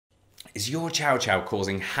Is your Chow Chow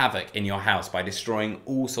causing havoc in your house by destroying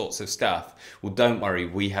all sorts of stuff? Well, don't worry,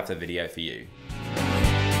 we have the video for you.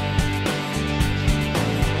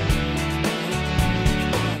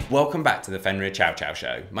 Welcome back to the Fenrir Chow Chow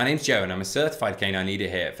Show. My name's Joe and I'm a certified canine leader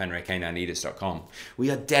here at FenrirCanineLeaders.com.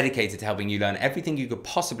 We are dedicated to helping you learn everything you could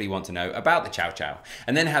possibly want to know about the Chow Chow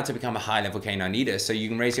and then how to become a high-level canine leader so you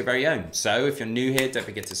can raise your very own. So if you're new here, don't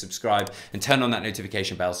forget to subscribe and turn on that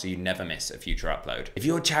notification bell so you never miss a future upload. If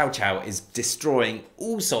your Chow Chow is destroying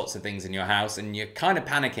all sorts of things in your house and you're kind of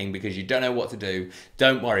panicking because you don't know what to do,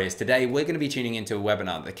 don't worry, as today we're going to be tuning into a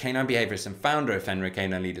webinar that the canine behaviorist and founder of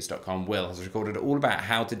FenrirCanineLeaders.com, Will, has recorded all about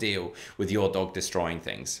how to deal with your dog destroying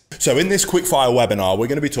things. So in this quickfire webinar, we're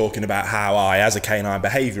going to be talking about how I, as a canine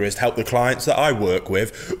behaviourist, help the clients that I work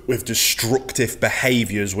with destructive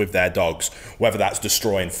behaviours with their dogs, whether that's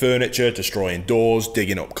destroying furniture, destroying doors,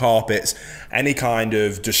 digging up carpets, any kind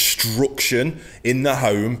of destruction in the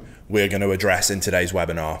home we're going to address in today's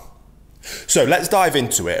webinar. So let's dive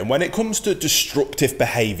into it. And when it comes to destructive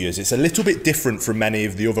behaviours, it's a little bit different from many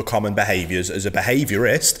of the other common behaviours. As a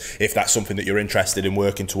behaviourist, if that's something that you're interested in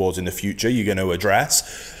working towards in the future, you're going to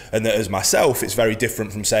address. And that as myself, it's very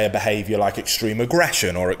different from, say, a behaviour like extreme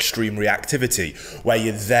aggression or extreme reactivity, where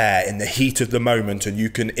you're there in the heat of the moment and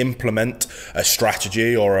you can implement a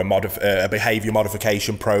strategy or a behaviour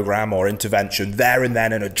modification programme or intervention there and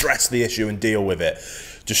then and address the issue and deal with it.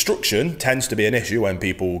 Destruction tends to be an issue when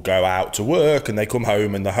people go out to work and they come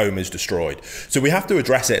home and the home is destroyed. So we have to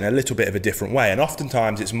address it in a little bit of a different way. And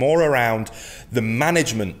oftentimes it's more around the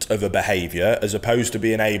management of a behaviour as opposed to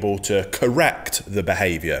being able to correct the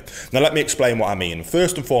behaviour. Now let me explain what I mean.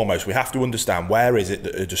 First and foremost, we have to understand where is it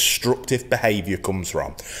that a destructive behaviour comes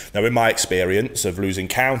from. Now in my experience of losing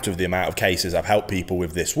count of the amount of cases I've helped people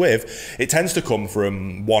with this with, it tends to come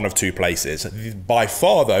from one of two places. By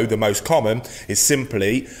far though, the most common is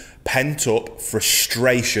simply pent up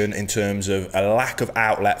frustration in terms of a lack of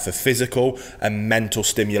outlet for physical and mental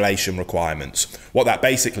stimulation requirements. What that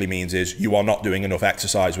basically means is you are not doing enough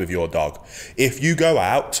exercise with your dog. If you go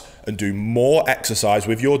out and do more exercise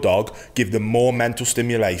with your dog, give them more mental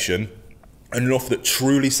stimulation, enough that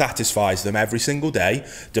truly satisfies them every single day,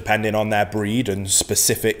 depending on their breed and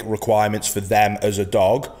specific requirements for them as a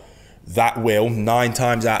dog, that will 9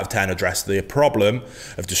 times out of 10 address the problem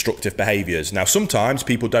of destructive behaviours. Now, sometimes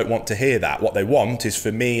people don't want to hear that. What they want is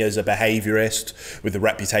for me as a behaviourist with the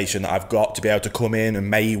reputation that I've got to be able to come in and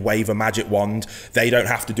may wave a magic wand. They don't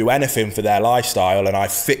have to do anything for their lifestyle and I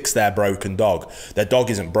fix their broken dog. Their dog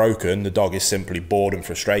isn't broken. The dog is simply bored and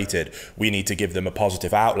frustrated. We need to give them a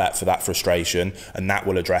positive outlet for that frustration and that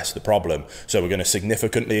will address the problem. So we're going to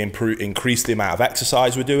significantly increase the amount of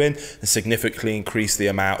exercise we're doing and significantly increase the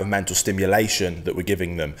amount of mental stimulation that we're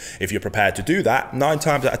giving them. If you're prepared to do that, 9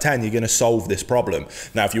 times out of 10 you're going to solve this problem.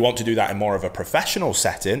 Now if you want to do that in more of a professional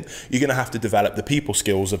setting, you're going to have to develop the people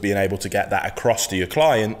skills of being able to get that across to your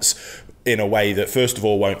clients in a way that first of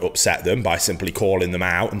all won't upset them by simply calling them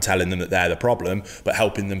out and telling them that they're the problem, but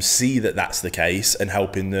helping them see that that's the case and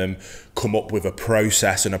helping them come up with a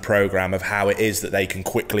process and a program of how it is that they can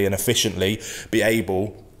quickly and efficiently be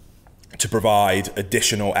able to provide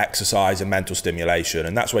additional exercise and mental stimulation.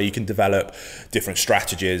 And that's where you can develop different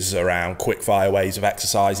strategies around quick fire ways of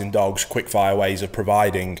exercising dogs, quick fire ways of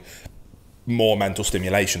providing more mental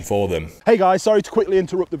stimulation for them. Hey guys, sorry to quickly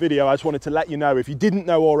interrupt the video. I just wanted to let you know, if you didn't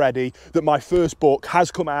know already, that my first book has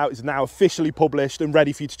come out, is now officially published and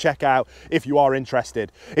ready for you to check out if you are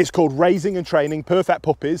interested. It's called Raising and Training Perfect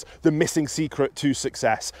Puppies, The Missing Secret to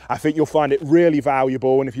Success. I think you'll find it really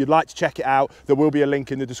valuable, and if you'd like to check it out, there will be a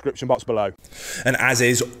link in the description box below. And as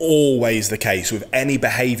is always the case with any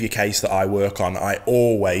behaviour case that I work on, I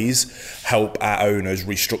always help our owners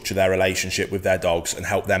restructure their relationship with their dogs and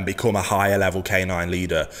help them become a higher level canine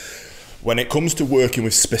leader. When it comes to working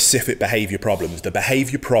with specific behaviour problems, the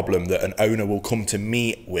behaviour problem that an owner will come to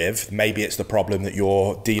me with, maybe it's the problem that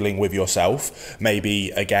you're dealing with yourself,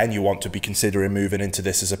 maybe again you want to be considering moving into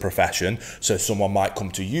this as a profession, so someone might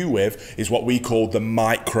come to you with, is what we call the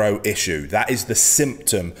micro issue. That is the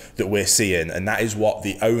symptom that we're seeing, and that is what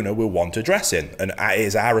the owner will want addressing, and it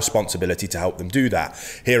is our responsibility to help them do that.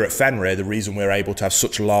 Here at Fenrir, the reason we're able to have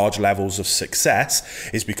such large levels of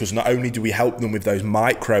success is because not only do we help them with those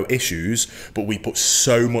micro issues, issues, but we put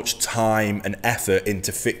so much time and effort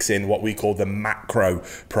into fixing what we call the macro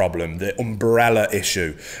problem, the umbrella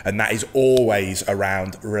issue. And that is always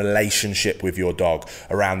around relationship with your dog,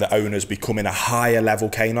 around the owners becoming a higher level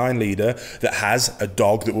canine leader that has a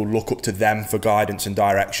dog that will look up to them for guidance and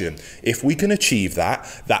direction. If we can achieve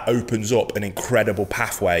that, that opens up an incredible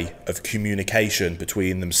pathway of communication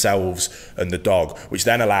between themselves and the dog, which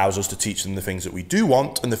then allows us to teach them the things that we do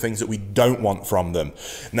want and the things that we don't want from them.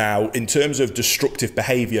 Now, in terms of destructive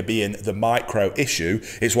behavior being the micro issue,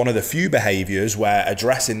 it's one of the few behaviors where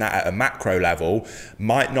addressing that at a macro level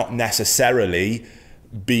might not necessarily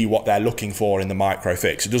be what they're looking for in the micro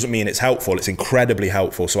fix. It doesn't mean it's helpful, it's incredibly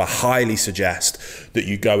helpful. So I highly suggest that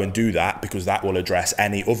you go and do that, because that will address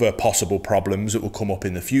any other possible problems that will come up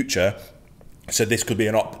in the future. So this could be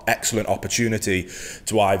an excellent opportunity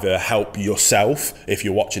to either help yourself, if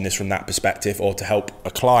you're watching this from that perspective, or to help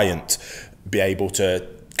a client be able to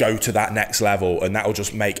go to that next level, and that will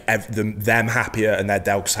just make them happier and their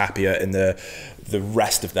dogs happier in the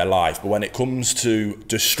rest of their life. But when it comes to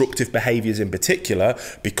destructive behaviors in particular,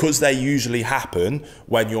 because they usually happen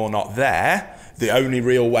when you're not there, the only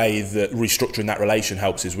real way that restructuring that relation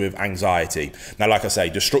helps is with anxiety. Now, like I say,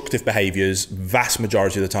 destructive behaviors, vast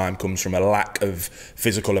majority of the time, comes from a lack of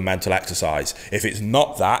physical and mental exercise. If it's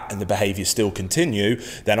not that and the behaviors still continue,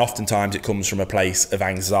 then oftentimes it comes from a place of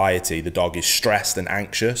anxiety. The dog is stressed and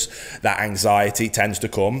anxious. That anxiety tends to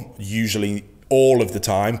come, usually all of the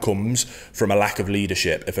time, comes from a lack of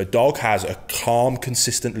leadership. If a dog has a calm,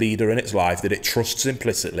 consistent leader in its life that it trusts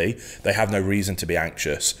implicitly, they have no reason to be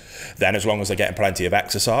anxious. Then, as long as they're getting plenty of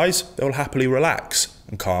exercise, they'll happily relax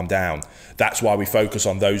and calm down. That's why we focus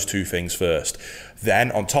on those two things first.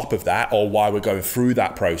 Then on top of that, or why we're going through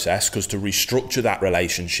that process, because to restructure that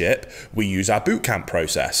relationship, we use our bootcamp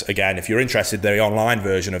process. Again, if you're interested, the online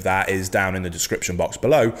version of that is down in the description box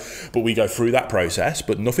below, but we go through that process,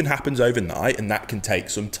 but nothing happens overnight, and that can take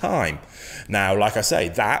some time. Now, like I say,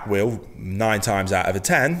 that will 9 times out of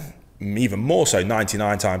 10, even more so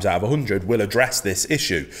 99 times out of 100, will address this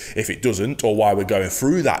issue. If it doesn't, or while we're going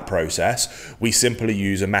through that process, we simply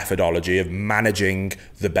use a methodology of managing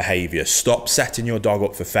the behavior. Stop setting your dog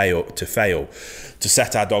up to fail. To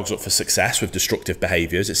set our dogs up for success with destructive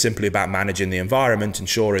behaviors, it's simply about managing the environment,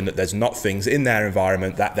 ensuring that there's not things in their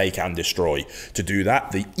environment that they can destroy. To do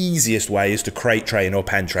that, the easiest way is to crate train or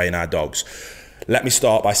pen train our dogs. Let me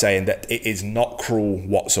start by saying that it is not cruel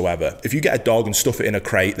whatsoever. If you get a dog and stuff it in a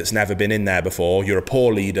crate that's never been in there before, you're a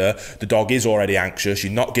poor leader, the dog is already anxious,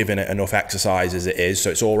 you're not giving it enough exercise as it is, so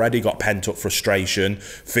it's already got pent up frustration,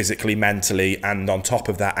 physically, mentally, and on top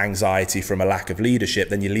of that anxiety from a lack of leadership,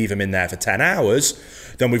 then you leave him in there for 10 hours,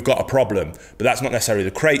 then we've got a problem. But that's not necessarily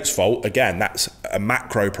the crate's fault. Again, that's a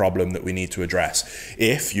macro problem that we need to address.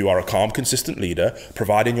 If you are a calm, consistent leader,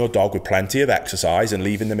 providing your dog with plenty of exercise and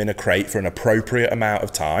leaving them in a crate for an appropriate amount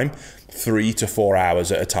of time, 3 to 4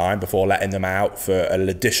 hours at a time, before letting them out for an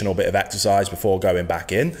additional bit of exercise before going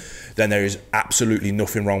back in, then there is absolutely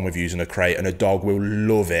nothing wrong with using a crate, and a dog will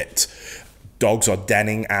love it. Dogs are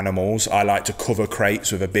denning animals. I like to cover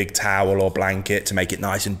crates with a big towel or blanket to make it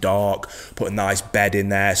nice and dark, put a nice bed in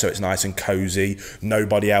there so it's nice and cozy.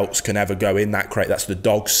 Nobody else can ever go in that crate. That's the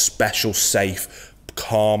dog's special, safe,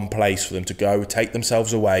 calm place for them to go, take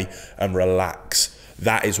themselves away and relax.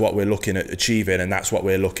 That is what we're looking at achieving, and that's what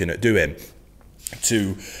we're looking at doing.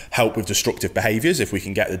 To help with destructive behaviors, if we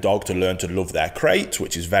can get the dog to learn to love their crate,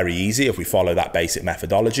 which is very easy if we follow that basic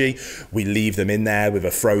methodology, we leave them in there with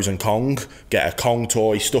a frozen Kong, get a Kong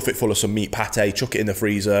toy, stuff it full of some meat pate, chuck it in the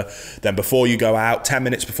freezer, then before you go out, 10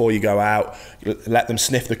 minutes before you go out, let them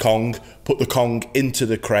sniff the Kong, put the Kong into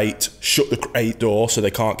the crate, shut the crate door so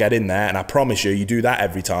they can't get in there, and I promise you do that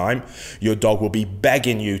every time, your dog will be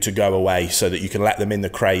begging you to go away so that you can let them in the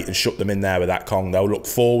crate and shut them in there with that Kong. They'll look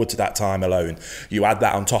forward to that time alone. You add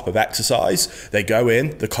that on top of exercise, they go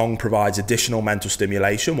in, the Kong provides additional mental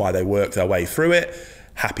stimulation while they work their way through it.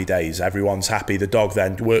 Happy days, everyone's happy. The dog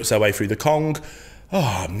then works their way through the Kong.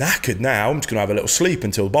 Oh, I'm knackered now, I'm just gonna have a little sleep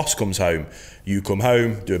until the boss comes home. You come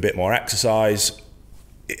home, do a bit more exercise.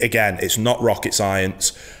 Again, it's not rocket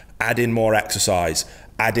science. Add in more exercise,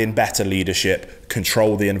 add in better leadership,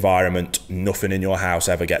 control the environment, nothing in your house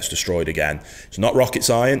ever gets destroyed again. It's not rocket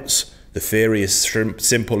science. The theory is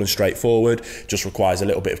simple and straightforward, just requires a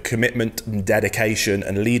little bit of commitment and dedication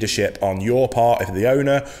and leadership on your part if the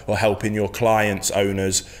owner, or helping your clients'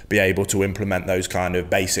 owners be able to implement those kind of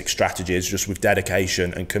basic strategies just with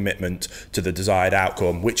dedication and commitment to the desired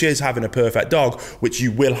outcome, which is having a perfect dog, which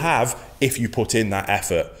you will have if you put in that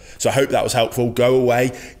effort. So I hope that was helpful. Go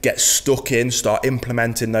away, get stuck in, start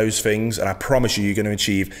implementing those things, and I promise you, you're going to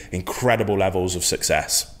achieve incredible levels of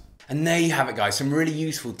success. And there you have it, guys, some really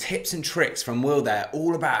useful tips and tricks from Will there,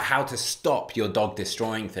 all about how to stop your dog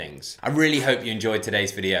destroying things. I really hope you enjoyed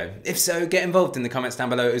today's video. If so, get involved in the comments down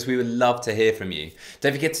below, as we would love to hear from you.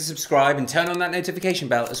 Don't forget to subscribe and turn on that notification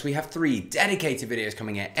bell, as we have 3 dedicated videos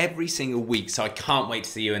coming in every single week, so I can't wait to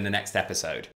see you in the next episode.